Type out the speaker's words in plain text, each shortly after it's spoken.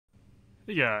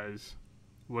Hey guys,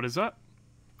 what is up?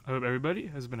 I hope everybody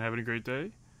has been having a great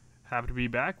day. Happy to be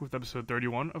back with episode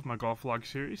 31 of my golf vlog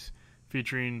series,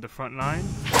 featuring the front nine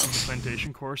of the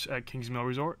Plantation course at Kingsmill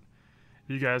Resort.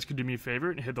 If you guys could do me a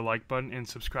favor and hit the like button and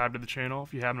subscribe to the channel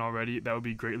if you haven't already, that would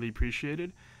be greatly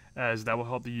appreciated, as that will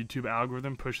help the YouTube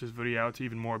algorithm push this video out to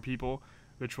even more people,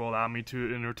 which will allow me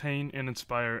to entertain and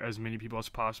inspire as many people as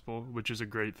possible, which is a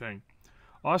great thing.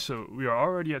 Also, we are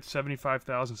already at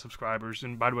 75,000 subscribers,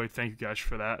 and by the way, thank you guys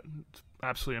for that. It's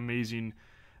absolutely amazing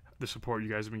the support you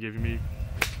guys have been giving me.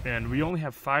 And we only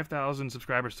have 5,000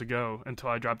 subscribers to go until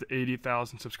I drop the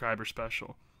 80,000 subscriber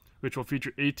special, which will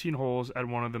feature 18 holes at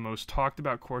one of the most talked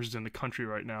about courses in the country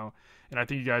right now. And I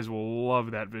think you guys will love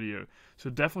that video.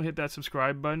 So definitely hit that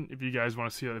subscribe button if you guys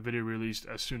want to see that video released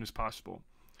as soon as possible.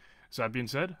 So that being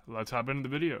said, let's hop into the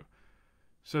video.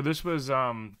 So this was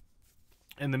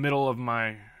in the middle of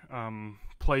my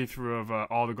playthrough of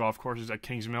all the golf courses at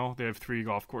Kingsmill. They have 3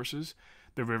 golf courses: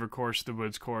 the river course, the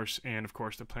woods course, and of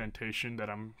course the plantation that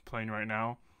I'm playing right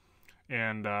now.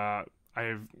 And I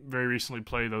have very recently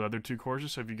played the other 2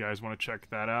 courses, so if you guys want to check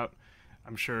that out,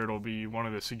 I'm sure it'll be one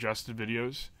of the suggested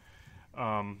videos.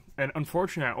 And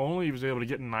unfortunately, I only was able to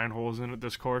get 9 holes in at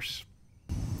this course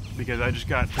because I just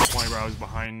got to the point where I was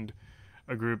behind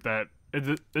a group that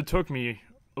it took me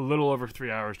a little over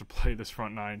 3 hours to play this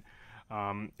front 9,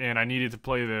 and I needed to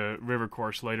play the river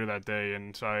course later that day,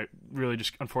 and so I really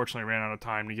just unfortunately ran out of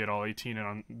time to get all 18 in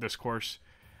on this course.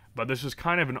 But this was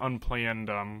kind of an unplanned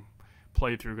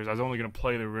playthrough because I was only going to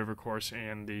play the river course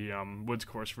and the woods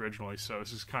course originally, so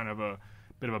this is kind of a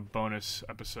bit of a bonus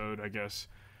episode, I guess.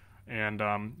 And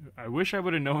I wish I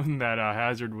would have known that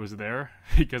hazard was there,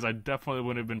 because I definitely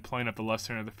would have been playing up the left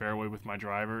center of the fairway with my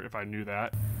driver if I knew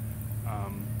that.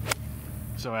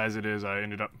 So as it is, I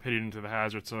ended up hitting into the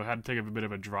hazard, so I had to take a bit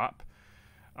of a drop.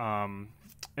 And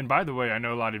by the way, I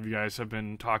know a lot of you guys have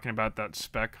been talking about that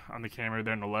speck on the camera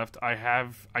there on the left.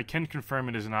 I can confirm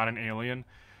it is not an alien,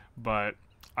 but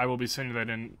I will be sending that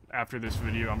in after this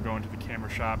video. I'm going to the camera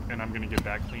shop, and I'm going to get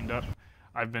that cleaned up.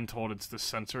 I've been told it's the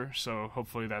sensor, so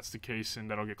hopefully that's the case, and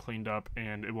that'll get cleaned up,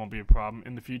 and it won't be a problem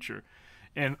in the future.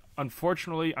 And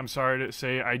unfortunately, I'm sorry to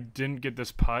say, I didn't get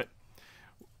this putt,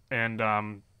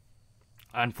 and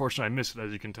unfortunately, I missed it,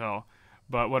 as you can tell.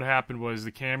 But what happened was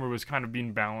the camera was kind of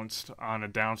being balanced on a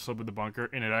downslope of the bunker,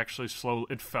 and it actually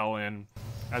it fell in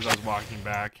as I was walking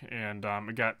back, and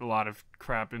it got a lot of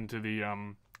crap into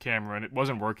the camera, and it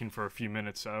wasn't working for a few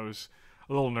minutes, so I was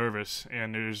a little nervous,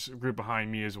 and there's a group behind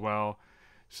me as well,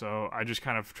 so I just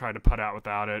kind of tried to putt out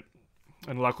without it,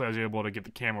 and luckily I was able to get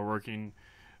the camera working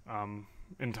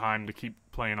in time to keep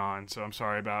playing on, so I'm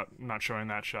sorry about not showing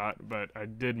that shot, but I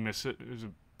did miss it. It was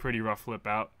a pretty rough flip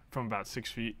out from about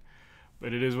 6 feet,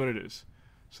 but it is what it is.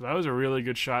 So that was a really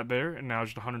good shot there, and now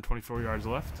just 124 yards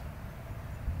left.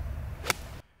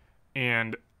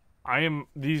 And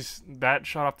that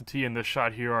shot off the tee and this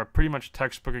shot here are pretty much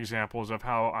textbook examples of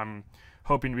how I'm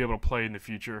hoping to be able to play in the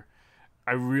future.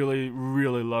 I really,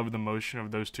 really love the motion of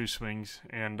those 2 swings,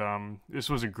 and this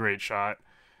was a great shot.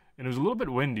 And it was a little bit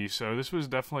windy, so this was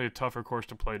definitely a tougher course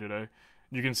to play today.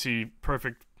 You can see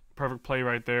perfect play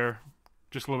right there,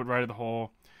 just a little bit right of the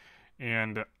hole.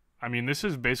 And I mean, this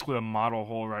is basically a model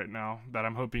hole right now that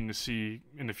I'm hoping to see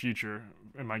in the future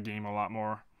in my game a lot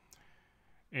more.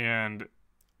 And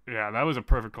yeah, that was a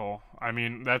perfect hole. I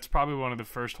mean, that's probably one of the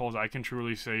first holes I can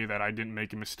truly say that I didn't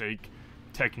make a mistake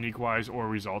technique-wise or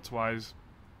results-wise.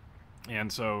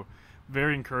 And so,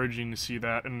 very encouraging to see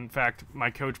that. And in fact, my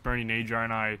coach, Bernie Najar,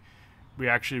 and I, we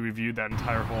actually reviewed that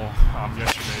entire hole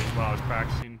yesterday while I was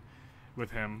practicing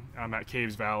with him at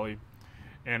Caves Valley.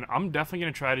 And I'm definitely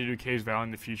going to try to do Caves Valley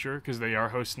in the future because they are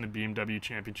hosting the BMW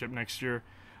Championship next year.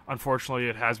 Unfortunately,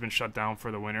 it has been shut down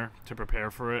for the winter to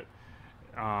prepare for it.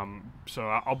 So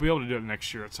I'll be able to do it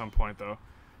next year at some point, though.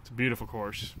 It's a beautiful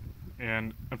course.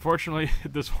 And unfortunately,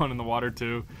 this one in the water,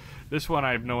 too. This one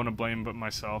I have no one to blame but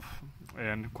myself.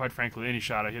 And quite frankly, any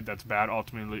shot I hit that's bad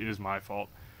ultimately is my fault.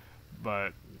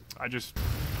 But I just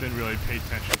didn't really pay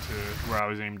attention to where I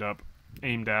was aimed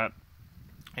at.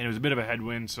 And it was a bit of a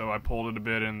headwind, so I pulled it a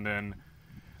bit, and then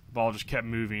the ball just kept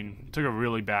moving. It took a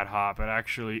really bad hop.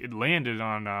 It landed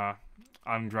on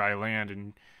dry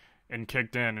land and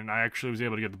kicked in, and I actually was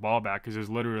able to get the ball back because it was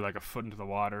literally like a foot into the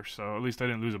water, so at least I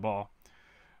didn't lose a ball.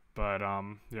 But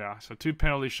yeah, so 2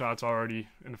 penalty shots already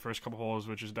in the first couple holes,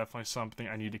 which is definitely something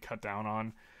I need to cut down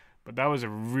on. But that was a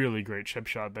really great chip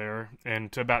shot there, and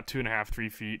to about 2.5, 3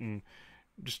 feet, and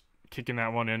just kicking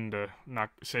that one in to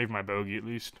save my bogey at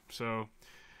least. So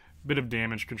bit of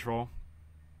damage control.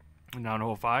 And down to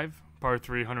hole 5, par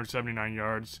 3, 179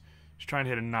 yards. Just trying to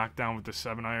hit a knockdown with the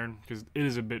 7-iron because it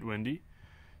is a bit windy.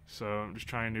 So I'm just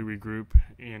trying to regroup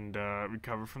and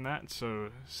recover from that. So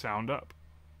sound up.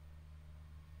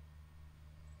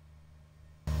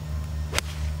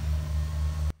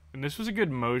 And this was a good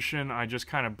motion. I just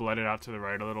kind of bled it out to the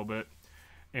right a little bit.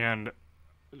 And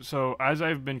so as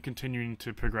I've been continuing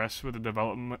to progress with the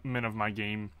development of my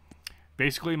game,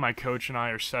 basically my coach and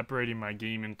I are separating my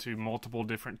game into multiple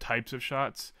different types of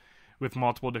shots with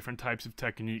multiple different types of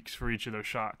techniques for each of those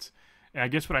shots. And I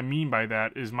guess what I mean by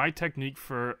that is my technique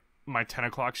for my 10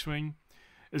 o'clock swing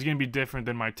is going to be different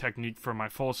than my technique for my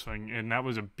full swing. And that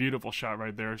was a beautiful shot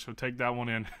right there. So take that one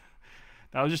in.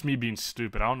 That was just me being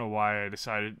stupid. I don't know why I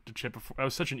decided to chip it. That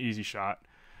was such an easy shot.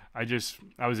 I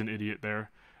was an idiot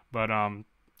there. But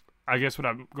I guess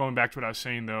going back to what I was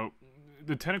saying though,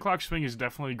 the 10 o'clock swing is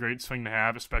definitely a great swing to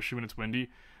have, especially when it's windy.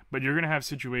 But you're going to have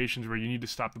situations where you need to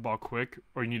stop the ball quick,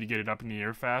 or you need to get it up in the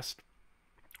air fast,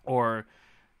 or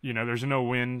there's no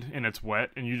wind and it's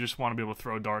wet, and you just want to be able to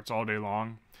throw darts all day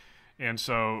long. And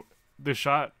so the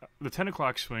 10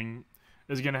 o'clock swing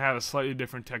is going to have a slightly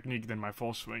different technique than my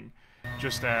full swing.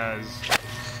 Just as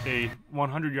a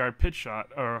 100-yard pitch shot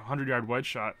or 100-yard wedge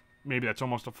shot, maybe that's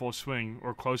almost a full swing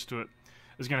or close to it,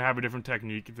 is going to have a different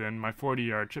technique than my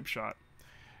 40-yard chip shot.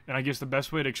 And I guess the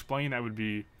best way to explain that would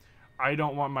be, I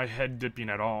don't want my head dipping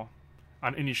at all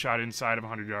on any shot inside of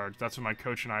 100 yards. That's what my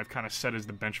coach and I have kind of set as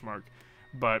the benchmark.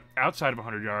 But outside of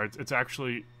 100 yards, it's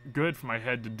actually good for my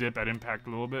head to dip at impact a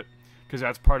little bit, because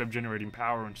that's part of generating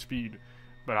power and speed.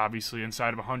 But obviously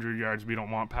inside of 100 yards, we don't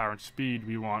want power and speed.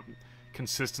 We want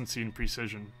consistency and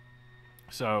precision.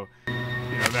 So,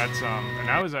 that's and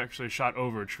that was actually a shot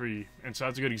over a tree, and so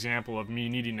that's a good example of me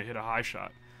needing to hit a high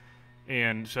shot.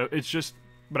 And so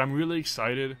but I'm really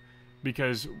excited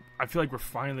because I feel like we're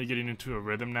finally getting into a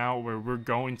rhythm now where we're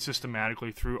going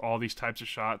systematically through all these types of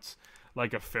shots,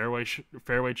 like a fairway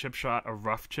chip shot, a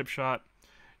rough chip shot,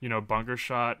 bunker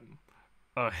shot,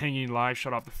 a hanging lie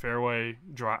shot off the fairway,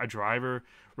 a driver.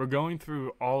 We're going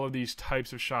through all of these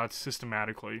types of shots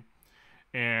systematically,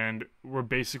 and we're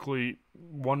basically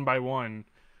one by one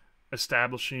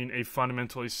establishing a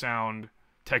fundamentally sound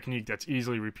technique that's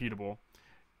easily repeatable.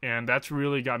 And that's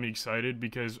really got me excited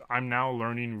because I'm now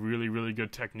learning really, really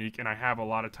good technique, and I have a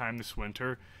lot of time this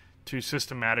winter to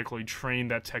systematically train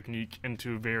that technique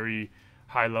into very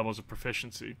high levels of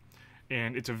proficiency.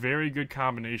 And it's a very good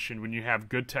combination when you have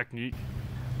good technique,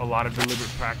 a lot of deliberate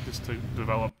practice to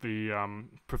develop the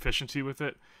proficiency with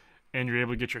it, and you're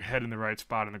able to get your head in the right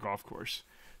spot in the golf course.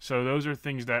 So those are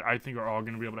things that I think are all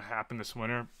going to be able to happen this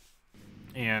winter.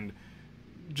 And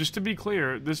just to be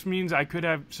clear, this means I could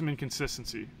have some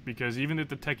inconsistency, because even if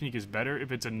the technique is better,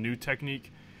 if it's a new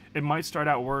technique, it might start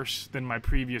out worse than my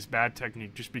previous bad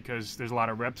technique just because there's a lot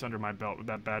of reps under my belt with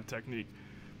that bad technique.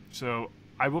 So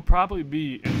I will probably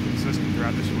be inconsistent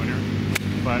throughout this winter,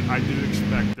 but I do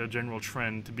expect the general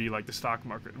trend to be like the stock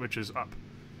market, which is up.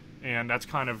 And that's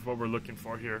kind of what we're looking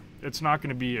for here. It's not going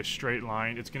to be a straight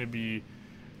line. It's going to be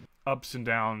ups and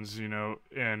downs,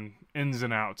 and ins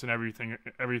and outs and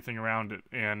everything around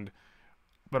it.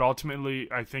 But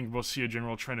ultimately, I think we'll see a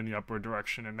general trend in the upward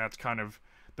direction, and that's kind of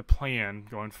the plan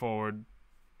going forward.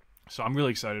 So I'm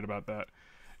really excited about that.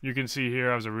 You can see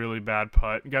here I was a really bad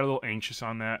putt. Got a little anxious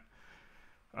on that.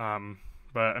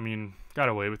 But got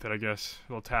away with it, I guess.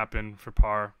 A little tap in for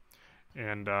par.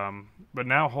 And but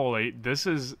now hole 8, this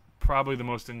is probably the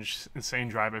most insane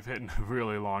drive I've hit in a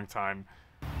really long time.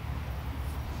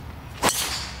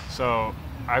 So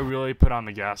I really put on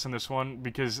the gas in this one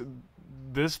because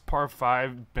this par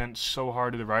 5 bent so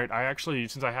hard to the right.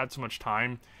 Since I had so much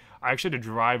time, I actually had to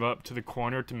drive up to the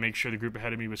corner to make sure the group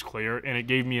ahead of me was clear, and it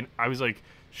gave me I was like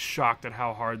shocked at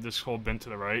how hard this hole bent to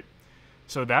the right.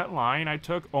 So that line I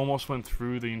took almost went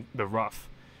through the rough,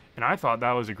 and I thought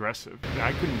that was aggressive.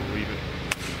 I couldn't believe it.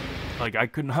 I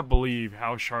could not believe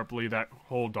how sharply that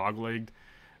hole doglegged.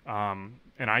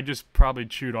 And I just probably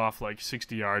chewed off like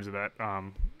 60 yards of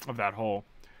that hole.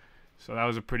 So that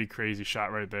was a pretty crazy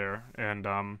shot right there. And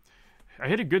I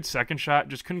hit a good second shot,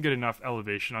 just couldn't get enough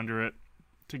elevation under it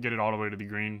to get it all the way to the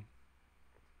green.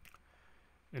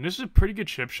 And this is a pretty good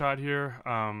chip shot here.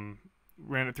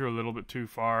 Ran it through a little bit too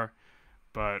far,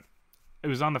 but it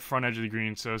was on the front edge of the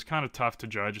green, so it's kind of tough to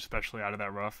judge, especially out of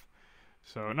that rough.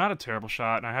 So not a terrible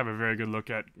shot, and I have a very good look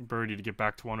at birdie to get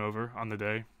back to 1 over on the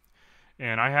day.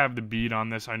 And I have the bead on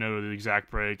this. I know the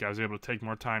exact break. I was able to take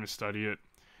more time to study it.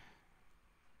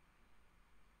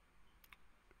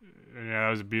 And yeah, that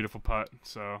was a beautiful putt.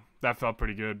 So that felt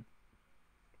pretty good.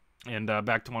 And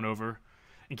back to 1 over.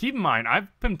 And keep in mind, I've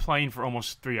been playing for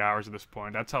almost 3 hours at this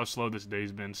point. That's how slow this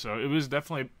day's been. So it was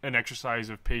definitely an exercise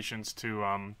of patience to,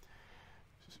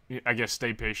 I guess,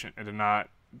 stay patient and to not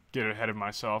get ahead of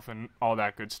myself and all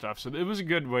that good stuff. So it was a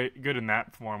good in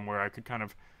that form where I could kind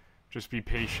of just be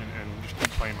patient and just keep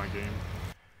playing my game.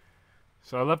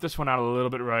 So I left this one out a little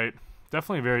bit right.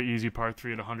 Definitely a very easy par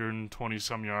 3 at 120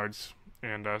 some yards.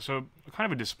 And so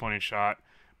kind of a disappointing shot.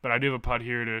 But I do have a putt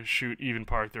here to shoot even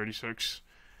par 36.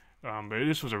 But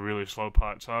this was a really slow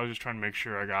putt, so I was just trying to make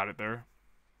sure I got it there.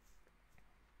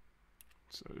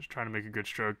 So just trying to make a good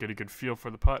stroke, get a good feel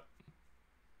for the putt.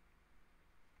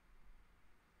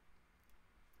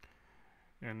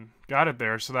 And got it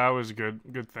there, so that was a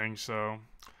good thing. So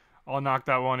I'll knock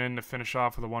that one in to finish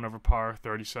off with a 1 over par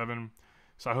 37.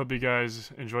 So I hope you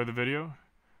guys enjoy the video.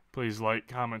 Please like,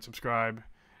 comment, subscribe,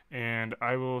 and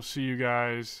I will see you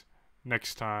guys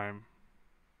next time.